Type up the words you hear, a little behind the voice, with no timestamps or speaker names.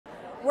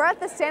We're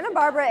at the Santa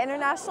Barbara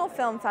International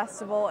Film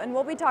Festival, and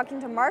we'll be talking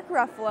to Mark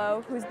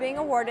Ruffalo, who's being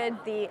awarded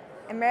the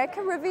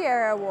American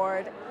Riviera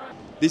Award.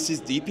 This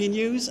is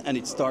DPNews, and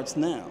it starts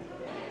now.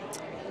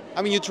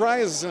 I mean, you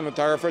try as a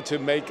cinematographer to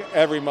make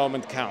every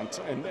moment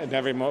count and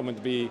every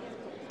moment be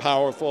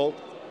powerful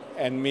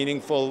and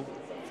meaningful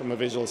from a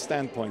visual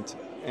standpoint.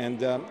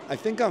 And I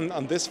think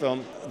on this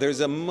film,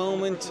 there's a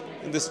moment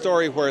in the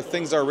story where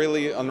things are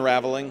really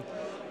unraveling.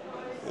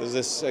 There's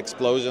this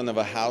explosion of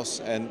a house,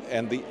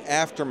 and the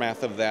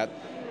aftermath of that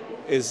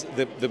is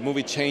the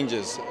movie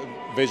changes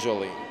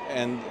visually,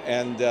 and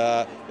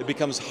it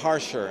becomes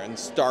harsher and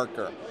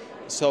starker.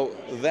 So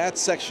that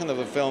section of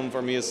the film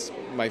for me is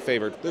my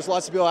favorite. There's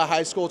lots of people at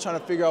high school trying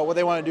to figure out what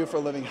they want to do for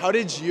a living. How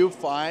did you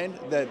find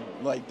that,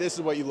 like, this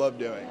is what you love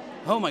doing?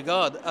 Oh my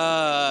God,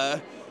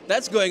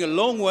 that's going a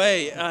long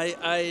way.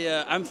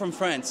 I'm from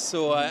France,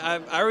 so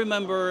I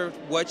remember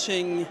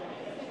watching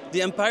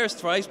The Empire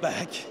Strikes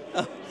Back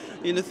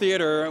in the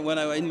theater when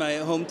I was in my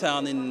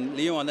hometown in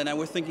Lyon, and I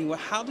was thinking, well,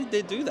 how did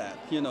they do that?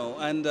 You know,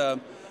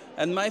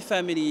 and my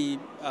family,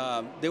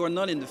 they were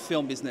not in the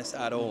film business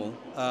at all,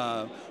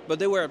 but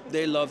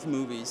they loved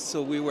movies.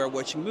 So we were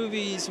watching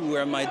movies.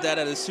 My dad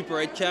had a Super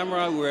 8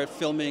 camera. We were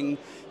filming,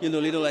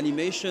 little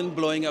animation,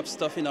 blowing up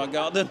stuff in our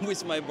garden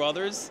with my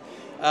brothers.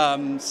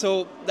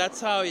 So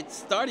that's how it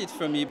started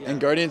for me. And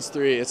Guardians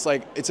 3,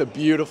 it's a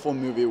beautiful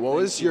movie. What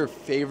was your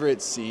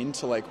favorite scene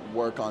to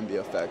work on the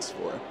effects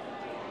for?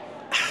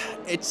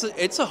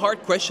 It's a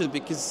hard question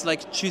because it's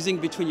like choosing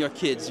between your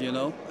kids,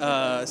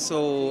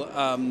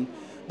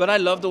 But I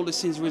loved all the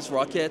scenes with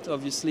Rocket,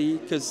 obviously,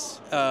 because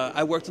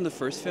I worked on the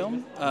first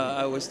film.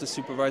 I was the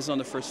supervisor on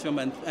the first film,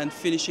 and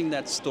finishing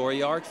that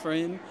story arc for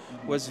him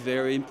was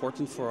very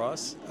important for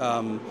us.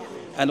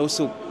 And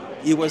also,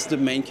 he was the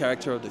main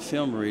character of the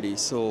film, really.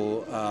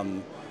 So,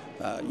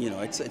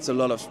 it's a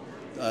lot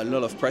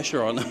of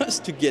pressure on us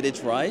to get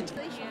it right.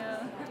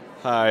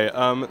 Hi.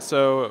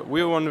 So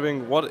we were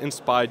wondering what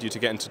inspired you to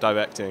get into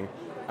directing,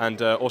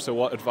 and also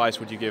what advice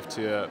would you give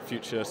to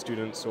future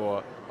students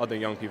or other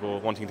young people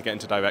wanting to get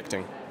into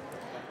directing?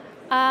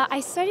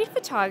 I studied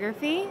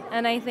photography,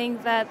 and I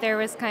think that there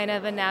was kind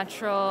of a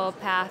natural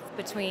path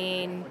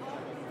between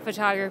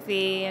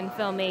photography and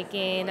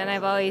filmmaking, and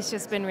I've always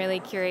just been really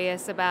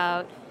curious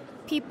about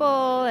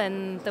people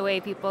and the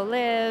way people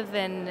live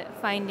and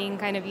finding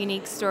kind of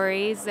unique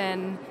stories,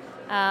 and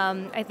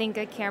I think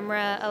a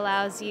camera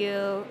allows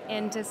you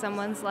into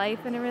someone's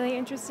life in a really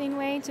interesting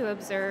way to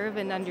observe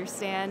and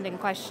understand and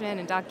question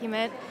and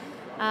document.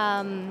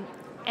 I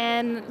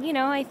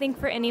think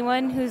for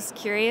anyone who's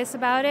curious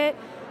about it,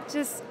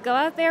 just go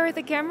out there with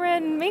a camera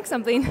and make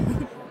something.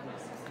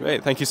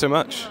 Great, thank you so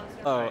much.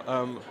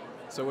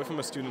 So we're from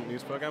a student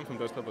news program from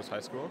Dos Pueblos High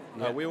School.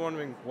 We were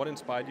wondering what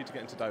inspired you to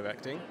get into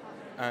directing,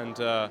 and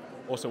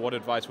also what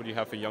advice would you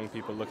have for young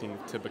people looking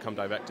to become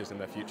directors in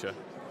their future?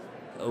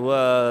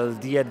 Well,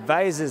 the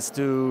advice is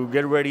to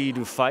get ready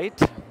to fight,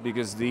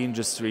 because the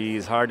industry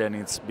is hard and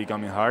it's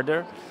becoming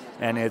harder,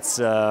 and it's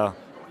today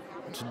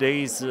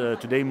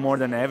more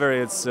than ever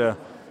it's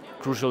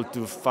crucial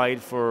to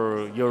fight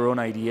for your own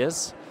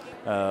ideas.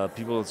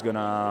 People is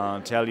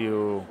gonna tell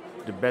you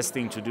the best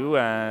thing to do,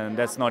 and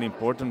that's not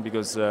important,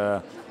 because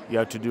you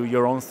have to do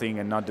your own thing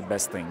and not the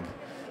best thing.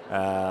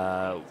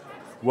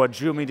 What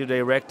drew me to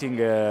directing?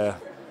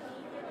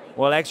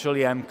 Well,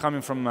 actually, I'm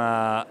coming from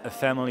a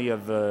family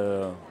of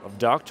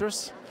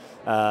doctors,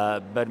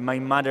 but my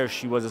mother,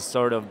 she was a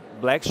sort of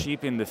black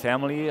sheep in the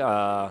family.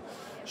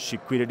 She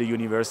quitted the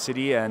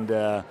university, and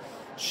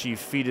she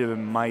fed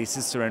my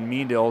sister and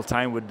me the whole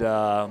time with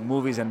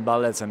movies and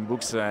ballads and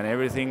books and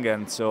everything.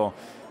 And so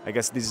I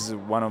guess this is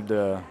one of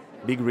the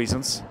big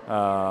reasons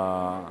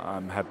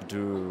I'm happy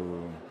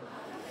to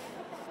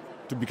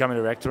become a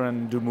director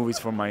and do movies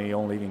for my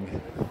own living.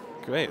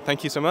 Great,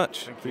 thank you so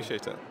much.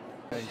 Appreciate it.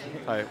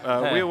 Hi.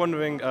 We were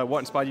wondering what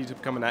inspired you to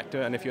become an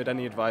actor, and if you had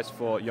any advice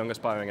for young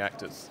aspiring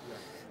actors.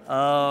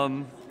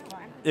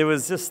 It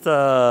was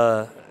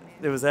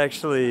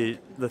actually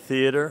the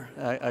theater.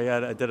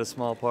 I did a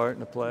small part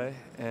in a play,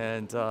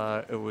 and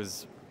it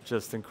was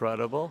just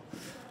incredible.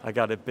 I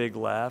got a big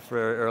laugh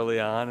very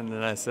early on, and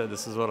then I said,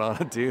 this is what I want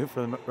to do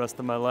for the rest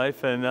of my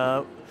life. And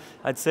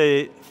I'd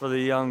say for the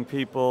young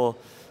people,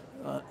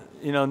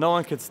 no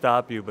one could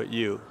stop you but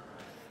you.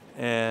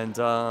 And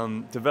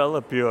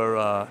develop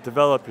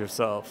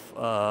yourself,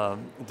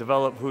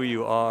 develop who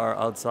you are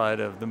outside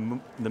of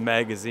the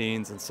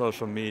magazines and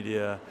social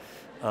media.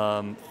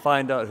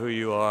 Find out who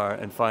you are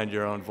and find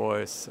your own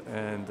voice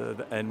and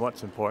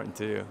what's important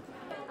to you.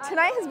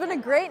 Tonight has been a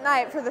great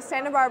night for the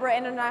Santa Barbara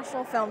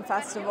International Film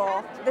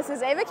Festival. This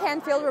is Ava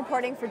Canfield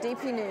reporting for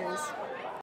DP News.